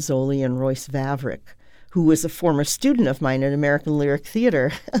Missy Mazzoli and Royce Vavrick, who was a former student of mine at American Lyric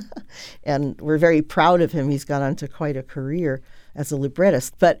Theater. And we're very proud of him. He's gone on to quite a career as a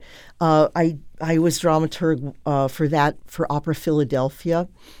librettist. But I was dramaturg for Opera Philadelphia.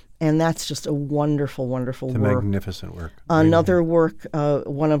 And that's just a wonderful, wonderful work. It's a magnificent work. Another work,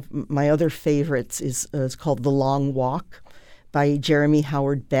 one of my other favorites is called The Long Walk by Jeremy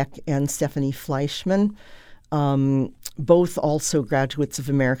Howard Beck and Stephanie Fleischman, both also graduates of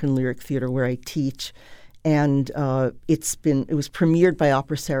American Lyric Theater where I teach. And it was premiered by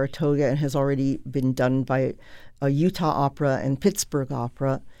Opera Saratoga and has already been done by Utah Opera and Pittsburgh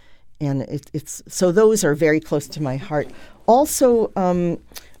Opera. And so those are very close to my heart. Also,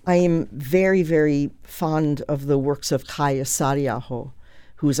 I am very, very fond of the works of Kaya Saariaho,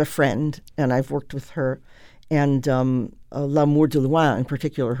 who is a friend, and I've worked with her. And L'Amour de Loin, in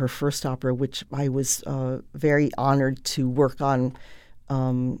particular, her first opera, which I was very honored to work on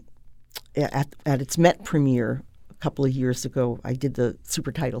at its Met premiere a couple of years ago. I did the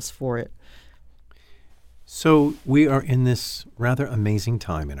super titles for it. So we are in this rather amazing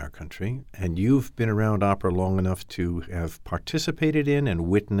time in our country, and you've been around opera long enough to have participated in and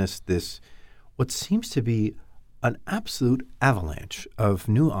witnessed this, what seems to be an absolute avalanche of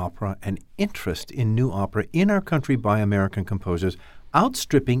new opera and interest in new opera in our country by American composers,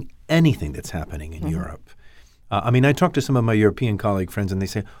 outstripping anything that's happening in Europe. I talked to some of my European colleague friends, and they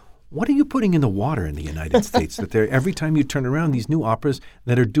say, what are you putting in the water in the United States that every time you turn around, these new operas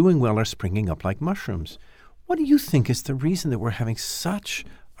that are doing well are springing up like mushrooms? What do you think is the reason that we're having such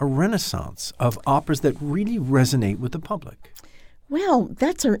a renaissance of operas that really resonate with the public? Well,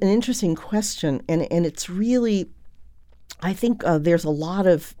 that's an interesting question, and it's really, I think there's a lot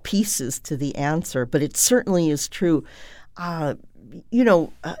of pieces to the answer, but it certainly is true. In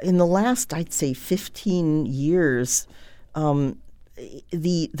the last, I'd say, 15 years,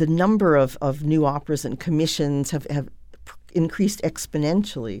 the number of new operas and commissions have increased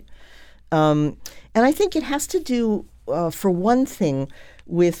exponentially. And I think it has to do, for one thing,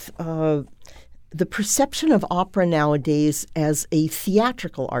 with the perception of opera nowadays as a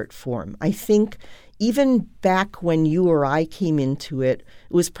theatrical art form. I think even back when you or I came into it,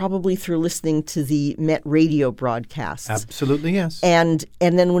 it was probably through listening to the Met radio broadcasts. Absolutely, yes. And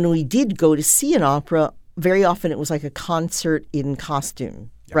then when we did go to see an opera, very often it was like a concert in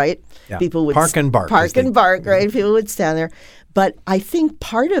costume, right? Yeah. People would Park and bark. Park and bark, right? People would stand there. But I think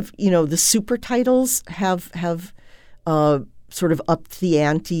part of, the super titles have sort of upped the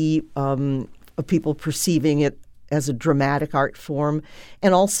ante of people perceiving it as a dramatic art form,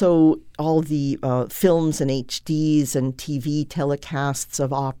 and also all the films and HDs and TV telecasts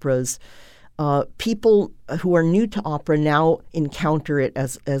of operas. People who are new to opera now encounter it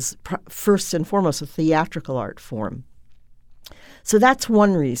as first and foremost a theatrical art form. So that's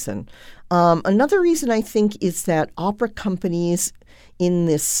one reason. Another reason, I think, is that opera companies in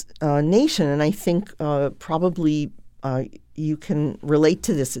this nation, and I think probably you can relate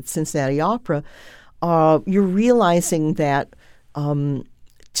to this at Cincinnati Opera, you're realizing that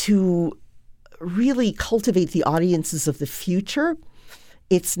to really cultivate the audiences of the future,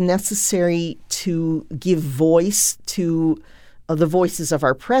 it's necessary to give voice to the voices of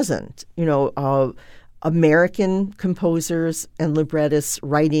our present. American composers and librettists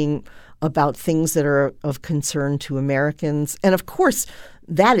writing about things that are of concern to Americans. And of course,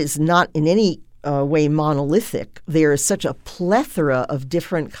 that is not in any way monolithic. There is such a plethora of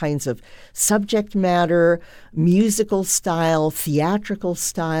different kinds of subject matter, musical style, theatrical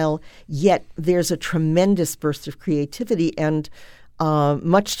style, yet there's a tremendous burst of creativity. And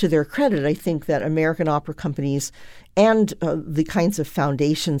much to their credit, I think that American opera companies and the kinds of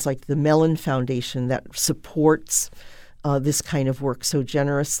foundations like the Mellon Foundation that supports this kind of work so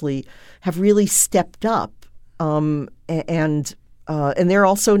generously have really stepped up. And they're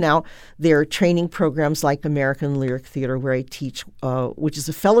also now, there are training programs like American Lyric Theater, where I teach, which is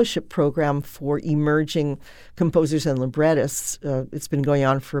a fellowship program for emerging composers and librettists. It's been going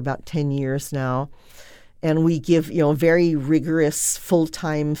on for about 10 years now. And we give, a very rigorous,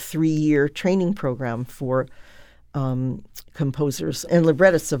 full-time, 3-year training program for composers and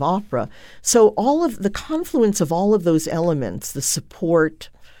librettists of opera. So all of the confluence of all of those elements, the support,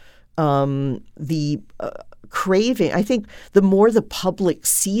 the craving, I think the more the public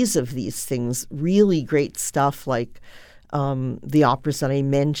sees of these things, really great stuff like the operas that I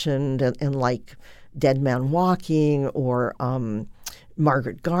mentioned and like Dead Man Walking or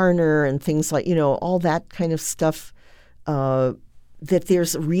Margaret Garner and things like, all that kind of stuff, that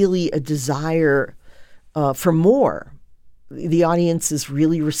there's really a desire for more. The audiences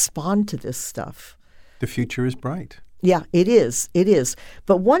really respond to this stuff. The future is bright. Yeah, it is. It is.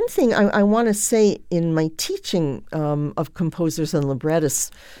 But one thing I want to say in my teaching of composers and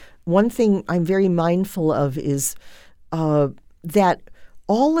librettists, one thing I'm very mindful of is that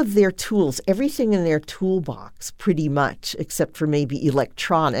all of their tools, everything in their toolbox pretty much, except for maybe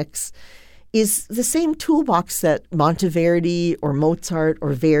electronics, is the same toolbox that Monteverdi or Mozart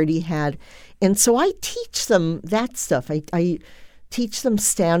or Verdi had. And so I teach them that stuff. I teach them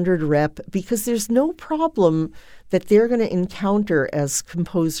standard rep because there's no problem that they're going to encounter as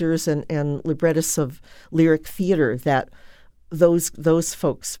composers and librettists of lyric theater that those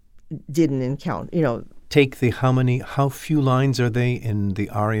folks didn't encounter. Take how few lines are they in the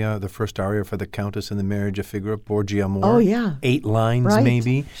aria, the first aria for the Countess in the Marriage of Figaro, Borgia Amor? Oh, yeah. 8 lines, right.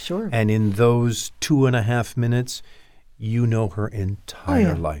 maybe. Sure. And in those 2.5 minutes, you know her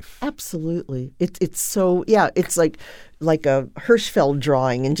entire life. Absolutely. It's so, it's like a Hirschfeld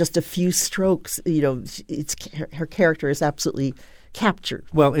drawing in just a few strokes. Her character is absolutely captured.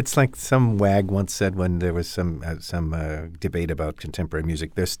 Well, it's like some wag once said when there was some debate about contemporary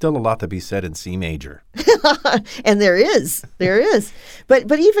music. There's still a lot to be said in C major. And there is.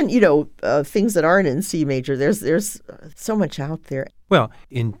 But even, things that aren't in C major, there's so much out there. Well,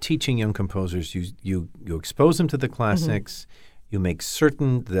 in teaching young composers, you expose them to the classics. Mm-hmm. You make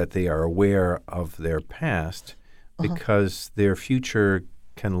certain that they are aware of their past because their future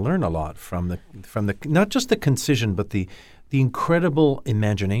can learn a lot from the not just the concision, but the incredible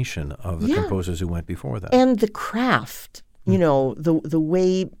imagination of the composers who went before them. And the craft, the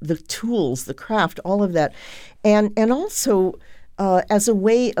way, the tools, the craft, all of that. And also as a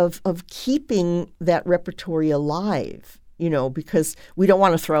way of keeping that repertory alive. because we don't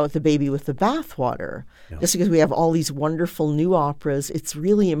want to throw out the baby with the bathwater. Yeah. Just because we have all these wonderful new operas, it's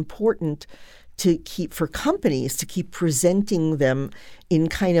really important for companies to keep presenting them in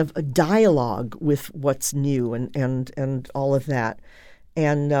kind of a dialogue with what's new and all of that.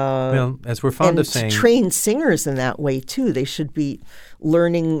 And as we're fond of saying, train singers in that way too. They should be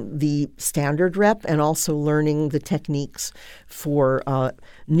learning the standard rep and also learning the techniques for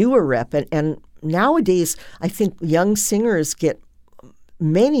newer rep. And nowadays, I think young singers get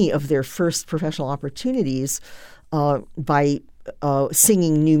many of their first professional opportunities by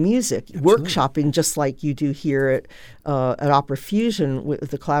singing new music, Absolutely. workshopping, just like you do here at Opera Fusion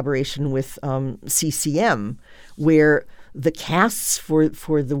with the collaboration with CCM, where the casts for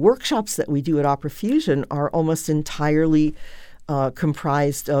the workshops that we do at Opera Fusion are almost entirely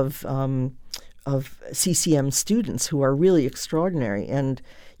comprised of CCM students who are really extraordinary. And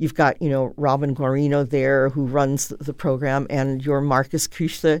you've got, Robin Guarino there who runs the program, and your Marcus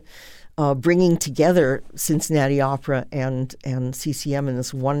Küchle bringing together Cincinnati Opera and CCM in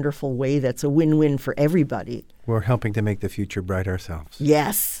this wonderful way that's a win-win for everybody. We're helping to make the future bright ourselves.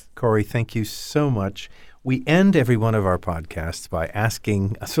 Yes. Corey, thank you so much. We end every one of our podcasts by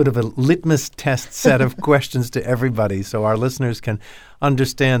asking a sort of a litmus test set of questions to everybody so our listeners can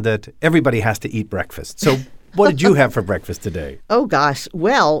understand that everybody has to eat breakfast. So what did you have for breakfast today? Oh, gosh.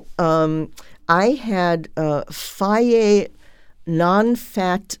 Well, I had Fage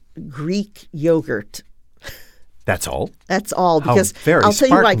non-fat Greek yogurt. That's all? That's all. How Because very I'll tell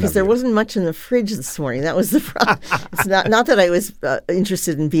you why, Spartan because of there you. wasn't much in the fridge this morning. That was the problem. It's not that I was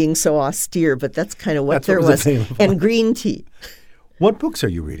interested in being so austere, but that's kind of what That's there what was was. available. And green tea. What books are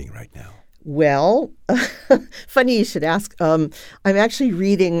you reading right now? Well, funny you should ask. I'm actually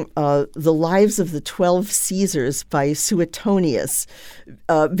reading The Lives of the 12 Caesars by Suetonius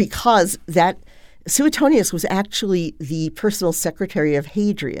because Suetonius was actually the personal secretary of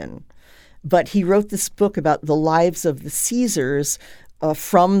Hadrian. But he wrote this book about the lives of the Caesars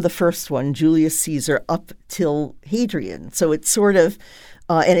from the first one, Julius Caesar, up till Hadrian. So it's sort of,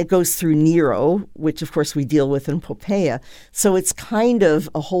 and it goes through Nero, which of course we deal with in Poppaea. So it's kind of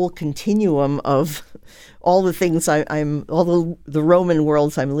a whole continuum of all the things all the Roman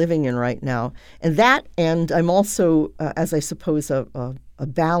worlds I'm living in right now. And I'm also, as I suppose, a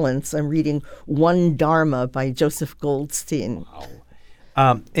balance, I'm reading One Dharma by Joseph Goldstein. Wow.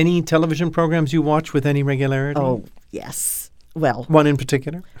 Any television programs you watch with any regularity? Oh, yes. Well, One in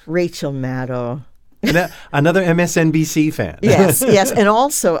particular? Rachel Maddow. Another MSNBC fan. Yes, yes. And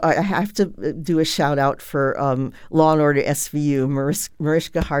also, I have to do a shout out for Law and Order SVU,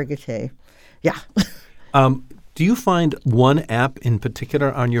 Mariska Hargitay. Yeah. Do you find one app in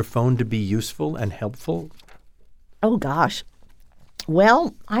particular on your phone to be useful and helpful? Oh, gosh.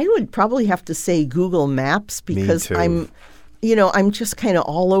 Well, I would probably have to say Google Maps because Me too. I'm just kind of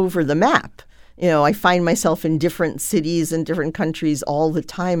all over the map. I find myself in different cities and different countries all the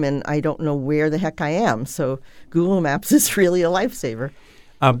time, and I don't know where the heck I am. So Google Maps is really a lifesaver.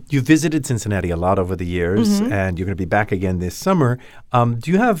 You visited Cincinnati a lot over the years, and you're going to be back again this summer.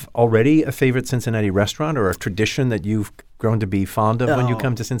 Do you have already a favorite Cincinnati restaurant or a tradition that you've grown to be fond of when you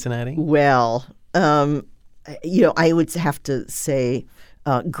come to Cincinnati? Well, I would have to say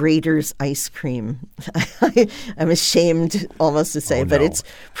Grater's ice cream. I'm ashamed almost to say, Oh, but no. it's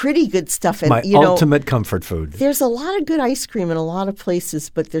pretty good stuff. And My ultimate comfort food. there's a lot of good ice cream in a lot of places,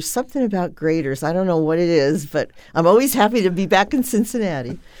 but there's something about Grater's. I don't know what it is, but I'm always happy to be back in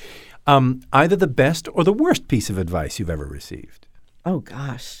Cincinnati. Either the best or the worst piece of advice you've ever received? Oh,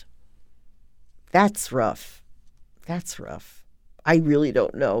 gosh. That's rough. That's rough. I really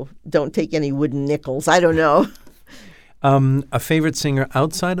don't know. Don't take any wooden nickels. I don't know. A favorite singer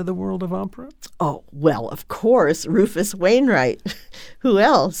outside of the world of opera? Oh, well, of course, Rufus Wainwright. Who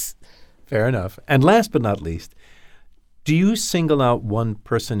else? Fair enough. And last but not least, do you single out one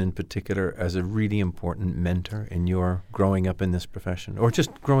person in particular as a really important mentor in your growing up in this profession or just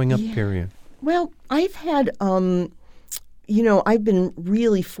growing up, period? Well, I've had, I've been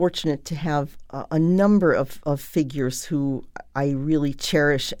really fortunate to have a number of figures who I really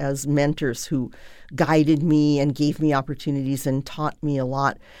cherish as mentors who guided me and gave me opportunities and taught me a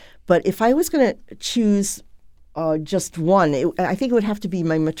lot. But if I was going to choose just one, I think it would have to be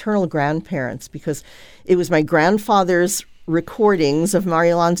my maternal grandparents because it was my grandfather's recordings of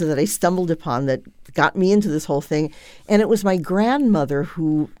Mario Lanza that I stumbled upon that got me into this whole thing. And it was my grandmother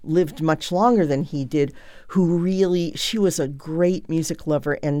who lived much longer than he did, she was a great music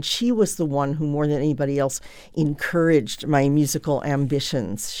lover, and she was the one who more than anybody else encouraged my musical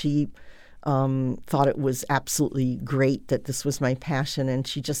ambitions. She thought it was absolutely great that this was my passion, and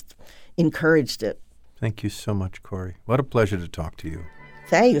she just encouraged it. Thank you so much, Corey. What a pleasure to talk to you.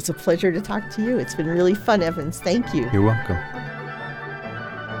 Hey, it's a pleasure to talk to you. It's been really fun, Evans. Thank you. You're welcome.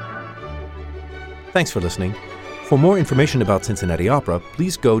 Thanks for listening. For more information about Cincinnati Opera,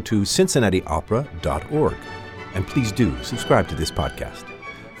 please go to cincinnatiopera.org. And please do subscribe to this podcast.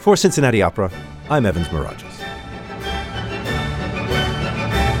 For Cincinnati Opera, I'm Evans Mirageas.